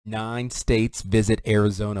9 states visit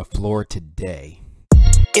Arizona floor today.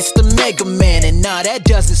 It's the Mega Man, and nah, that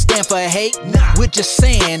doesn't stand for hate. Nah, we're just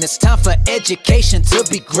saying it's time for education to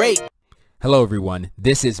be great. Hello everyone,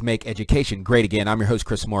 this is Make Education Great Again. I'm your host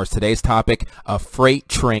Chris Morris. Today's topic, a freight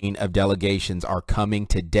train of delegations are coming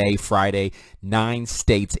today, Friday. 9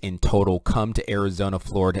 states in total come to Arizona,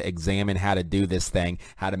 Florida to examine how to do this thing,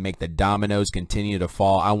 how to make the dominoes continue to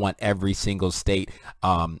fall. I want every single state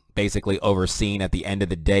basically overseen at the end of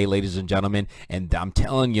the day, ladies and gentlemen. And I'm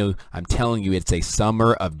telling you, it's a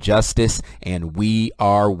summer of justice, and we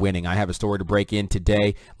are winning. I have a story to break in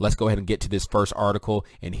today. Let's go ahead and get to this first article,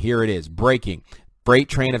 and here it is. Breaking. Freight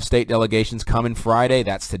train of state delegations coming Friday.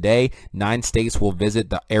 That's today. 9 states will visit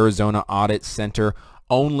the Arizona Audit Center.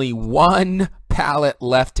 Only one pallet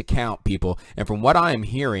left to count, people. And from what I am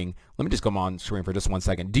hearing, let me just come on screen for just 1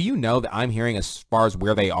 second. Do you know that I'm hearing, as far as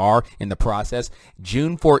where they are in the process,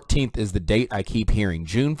 June 14th is the date I keep hearing.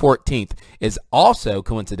 June 14th is also,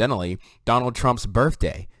 coincidentally, Donald Trump's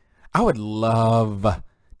birthday. I would love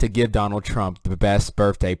to give Donald Trump the best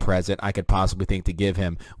birthday present I could possibly think to give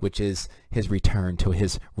him, which is his return to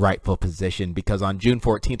his rightful position, because on June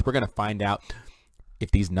 14th, we're going to find out if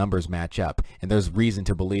these numbers match up, and there's reason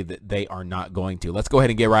to believe that they are not going to. Let's go ahead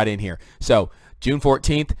and get right in here. So June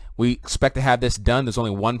 14th, we expect to have this done. There's only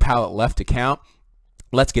one pallet left to count.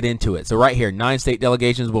 Let's get into it. So right here, 9 state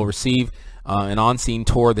delegations will receive an on-scene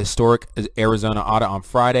tour of the historic Arizona audit on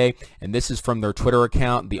Friday, and this is from their Twitter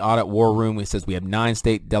account, the Audit War Room. It says we have 9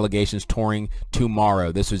 state delegations touring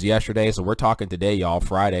tomorrow. This was yesterday, so we're talking today, y'all,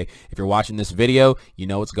 Friday. If you're watching this video, you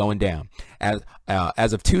know what's going down.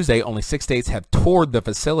 As of Tuesday, only 6 states have toured the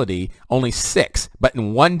facility, only 6, but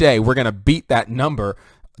in one day, we're going to beat that number.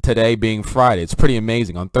 Today being Friday. It's pretty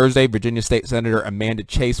amazing. On Thursday, Virginia State Senator Amanda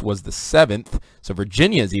Chase was the 7th. So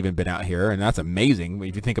Virginia's even been out here, and that's amazing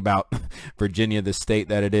if you think about Virginia, the state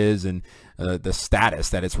that it is, and the status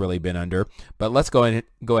that it's really been under. But let's go ahead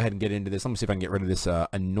and get into this. Let me see if I can get rid of this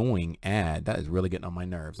annoying ad. That is really getting on my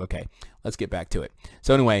nerves. Okay, let's get back to it.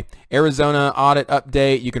 So anyway, Arizona audit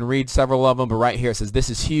update. You can read several of them, but right here it says this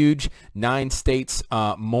is huge. 9 states,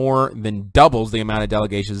 more than doubles the amount of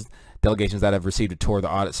delegations that have received a tour of the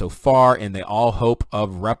audit so far, and they all hope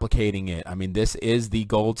of replicating it. I mean, this is the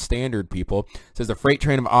gold standard, people. It says the freight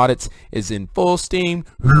train of audits is in full steam.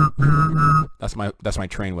 That's my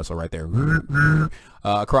train whistle right there.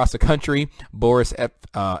 Across the country, Boris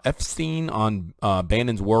Epstein on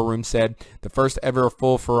Bannon's War Room said the first ever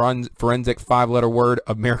full forensic 5-letter word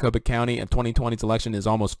of Maricopa County of 2020's election is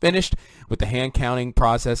almost finished with the hand counting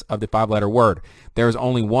process of the 5-letter word. There is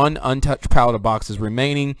only one untouched pallet of boxes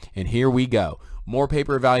remaining, and here we go. More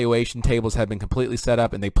paper evaluation tables have been completely set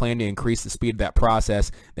up, and they plan to increase the speed of that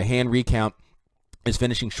process. The hand recount is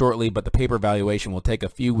finishing shortly, but the paper evaluation will take a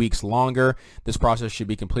few weeks longer. This process should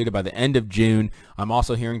be completed by the end of June. I'm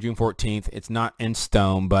also hearing June 14th. It's not in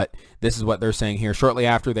stone, but this is what they're saying here. Shortly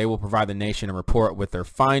after, they will provide the nation a report with their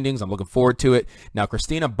findings. I'm looking forward to it. Now,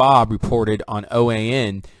 Christina Bobb reported on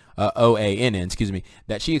OANN,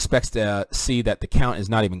 that she expects to see that the count is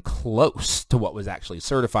not even close to what was actually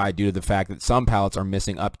certified due to the fact that some pallets are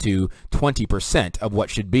missing up to 20% of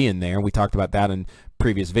what should be in there. We talked about that in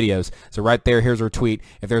previous videos. So right there, here's her tweet.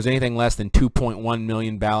 If there's anything less than 2.1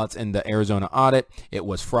 million ballots in the Arizona audit, it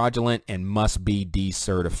was fraudulent and must be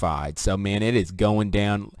decertified. So man, it is going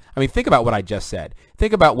down. I mean, think about what I just said.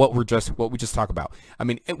 Think about what we just talked about. I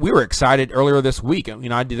mean, we were excited earlier this week. You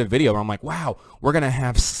know, I did a video where I'm like, wow, we're going to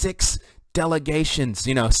have 6 delegations,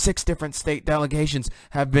 6 different state delegations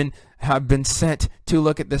have been sent to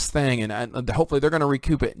look at this thing, and hopefully they're going to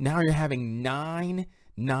recoup it. Now you're having 9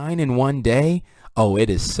 in one day. Oh, it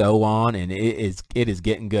is so on, and it is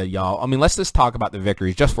getting good, y'all. I mean, let's just talk about the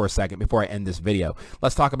victories just for a second before I end this video.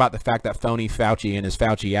 Let's talk about the fact that phony Fauci and his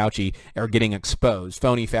Fauci-ouchie are getting exposed.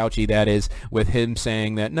 Phony Fauci, that is, with him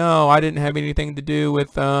saying that, no, I didn't have anything to do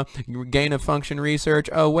with gain-of-function research.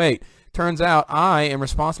 Oh, wait. Turns out I am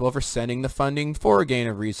responsible for sending the funding for gain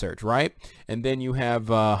of research, right? And then you have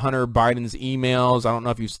Hunter Biden's emails. I don't know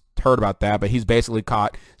if you've heard about that, but he's basically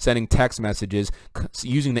caught sending text messages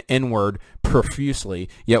using the N-word profusely.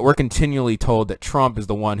 Yet we're continually told that Trump is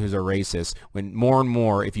the one who's a racist, when more and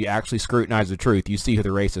more, if you actually scrutinize the truth, you see who the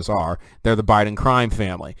racists are. They're the Biden crime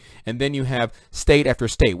family. And then you have state after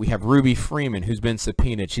state. We have Ruby Freeman, who's been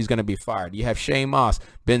subpoenaed. She's going to be fired. You have Shay Moss,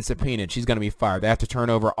 been subpoenaed. She's going to be fired. They have to turn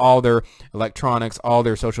over all their electronics, all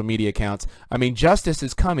their social media accounts. I mean, justice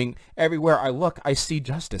is coming everywhere I look. I see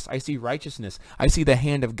justice. I see righteousness. I see the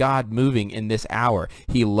hand of God moving in this hour.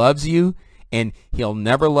 He loves you, and he'll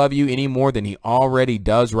never love you any more than he already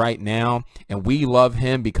does right now. And we love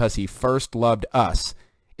him because he first loved us.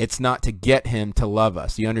 It's not to get him to love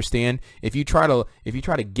us. You understand? If you try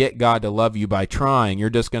to get God to love you by trying, you're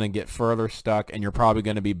just going to get further stuck, and you're probably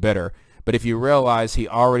going to be bitter. But if you realize he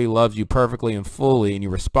already loves you perfectly and fully, and you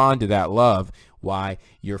respond to that love, why,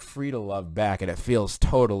 you're free to love back, and it feels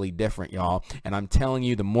totally different, y'all. And I'm telling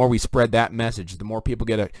you, the more we spread that message, the more people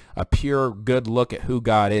get a pure, good look at who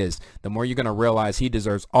God is, the more you're going to realize he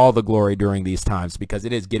deserves all the glory during these times, because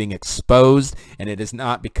it is getting exposed, and it is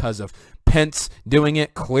not because of Pence doing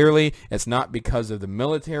it, clearly. It's not because of the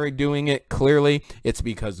military doing it, clearly. It's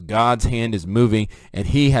because God's hand is moving, and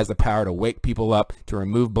he has the power to wake people up, to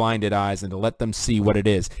remove blinded eyes, and to let them see what it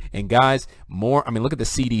is. And guys, look at the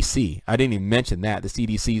CDC. I didn't even mention that. The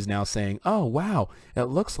CDC is now saying, oh, wow, it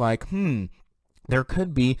looks like, there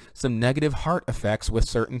could be some negative heart effects with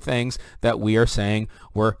certain things that we are saying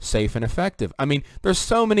were safe and effective. I mean, there's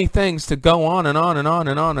so many things to go on and on and on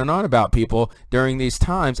and on and on about people during these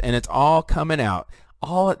times, and it's all coming out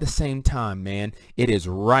all at the same time, man. It is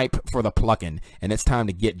ripe for the plucking, and it's time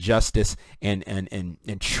to get justice and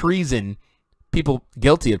treason. People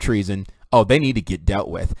guilty of treason, oh, they need to get dealt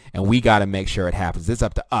with, and we got to make sure it happens. It's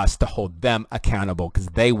up to us to hold them accountable, because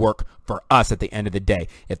they work for us at the end of the day.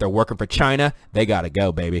 If they're working for China, they got to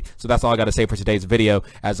go, baby. So that's all I got to say for today's video.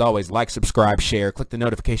 As always, like, subscribe, share, click the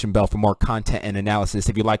notification bell for more content and analysis.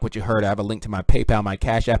 If you like what you heard, I have a link to my PayPal, my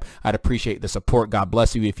Cash App. I'd appreciate the support. God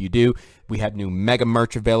bless you if you do. We have new Mega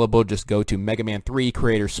merch available. Just go to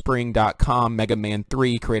megaman3creatorspring.com,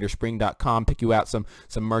 megaman3creatorspring.com. Pick you out some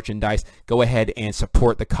merchandise. Go ahead and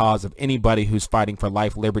support the cause of anybody who's fighting for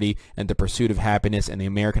life, liberty, and the pursuit of happiness, and the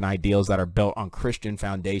American ideals that are built on Christian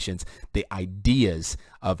foundations. The ideas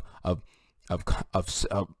of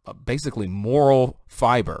basically moral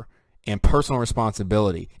fiber and personal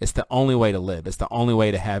responsibility. It's the only way to live. It's the only way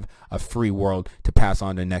to have a free world to pass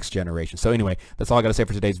on to the next generation. So anyway, that's all I got to say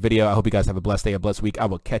for today's video. I hope you guys have a blessed day, a blessed week. I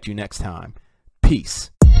will catch you next time. Peace.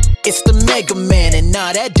 It's the Mega Man, and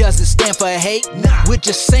nah, that doesn't stand for hate. We're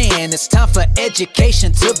just saying it's time for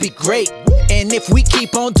education to be great. And if we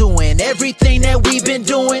keep on doing everything that we've been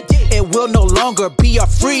doing, it will no longer be our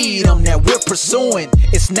freedom that we're pursuing.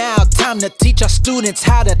 It's now time to teach our students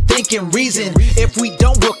how to think and reason. If we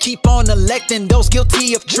don't, we'll keep on electing those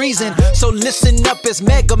guilty of treason. So listen up, as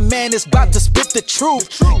Mega Man is about to spit the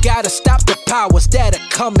truth. Gotta stop the powers that are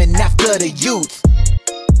coming after the youth.